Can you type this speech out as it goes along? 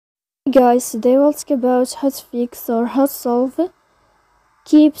Guys, today we'll talk about how to fix or how to solve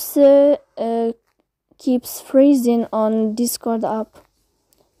keeps freezing on Discord app.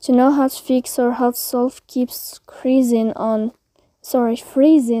 To know how to fix or how to solve keeps freezing on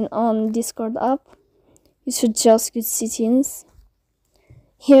Discord app, you should just go to settings.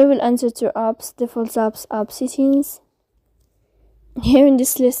 Here we'll enter to apps, default apps, app settings. Here in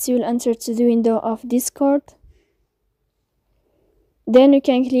this list you will enter to the window of Discord. Then you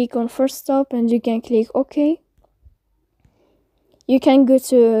can click on first stop and you can click OK. You can go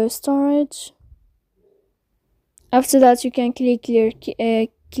to storage. After that you can click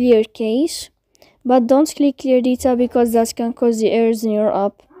clear cache, but don't click clear data because that can cause the errors in your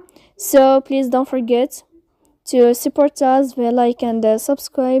app. So please don't forget to support us via like and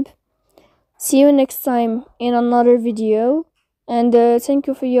subscribe. See you next time in another video, and thank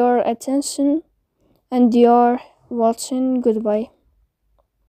you for your attention and your watching. Goodbye.